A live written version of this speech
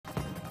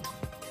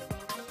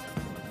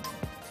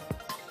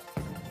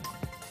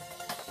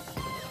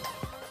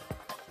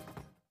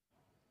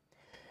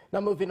Now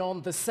moving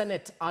on, the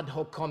Senate Ad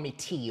Hoc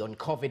Committee on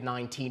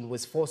COVID-19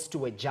 was forced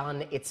to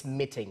adjourn its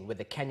meeting with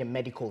the Kenya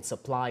Medical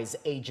Supplies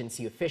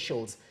Agency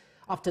officials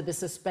after the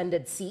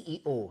suspended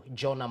CEO,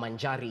 Jonah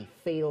Manjari,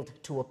 failed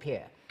to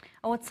appear.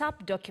 A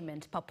WhatsApp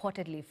document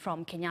purportedly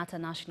from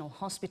Kenyatta National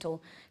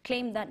Hospital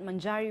claimed that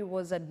Manjari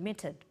was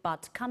admitted,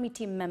 but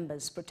committee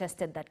members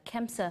protested that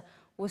KEMSA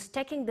was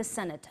taking the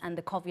Senate and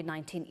the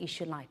COVID-19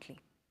 issue lightly.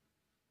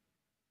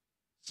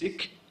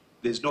 Sick,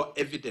 there's no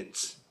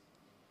evidence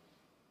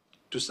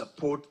to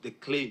support the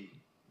claim.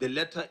 The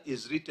letter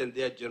is written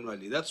there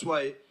generally. That's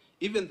why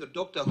even the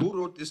doctor who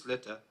wrote this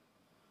letter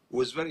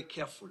was very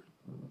careful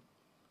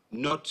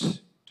not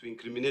to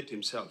incriminate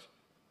himself,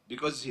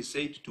 because he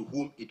said to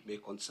whom it may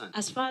concern.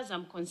 As far as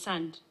I'm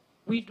concerned,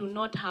 we do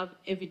not have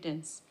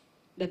evidence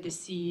that the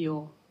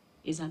CEO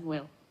is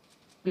unwell.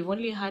 We've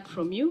only heard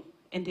from you,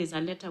 and there's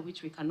a letter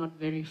which we cannot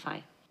verify.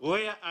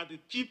 Where are the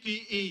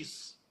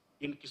PPEs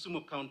in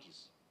Kisumu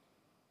counties?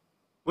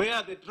 Where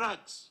are the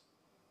drugs?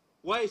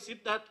 Why is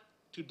it that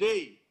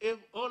today,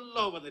 all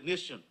over the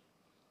nation,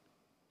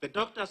 the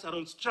doctors are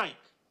on strike?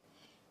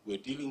 We're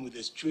dealing with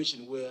a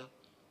situation where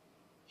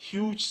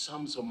huge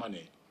sums of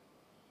money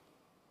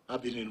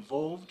have been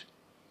involved.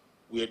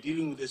 We are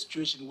dealing with a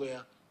situation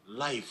where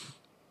life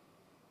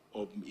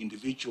of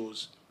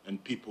individuals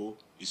and people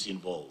is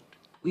involved.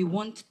 We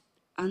want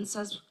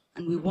answers,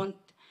 and we want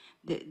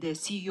the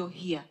CEO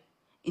here.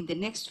 In the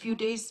next few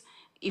days,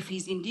 if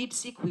he's indeed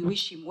sick, we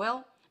wish him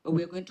well, but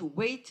we're going to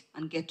wait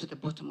and get to the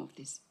bottom of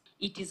this.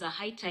 It is a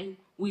high time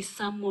we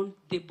summon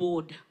the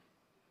board.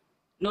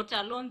 Not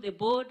alone the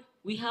board,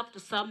 we have to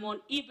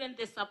summon even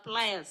the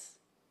suppliers,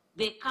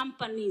 the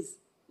companies.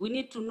 We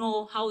need to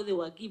know how they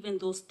were given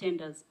those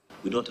tenders.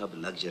 We don't have the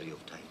luxury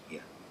of time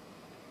here.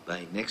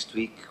 By next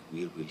week,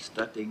 we will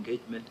start the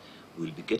engagement. We'll be getting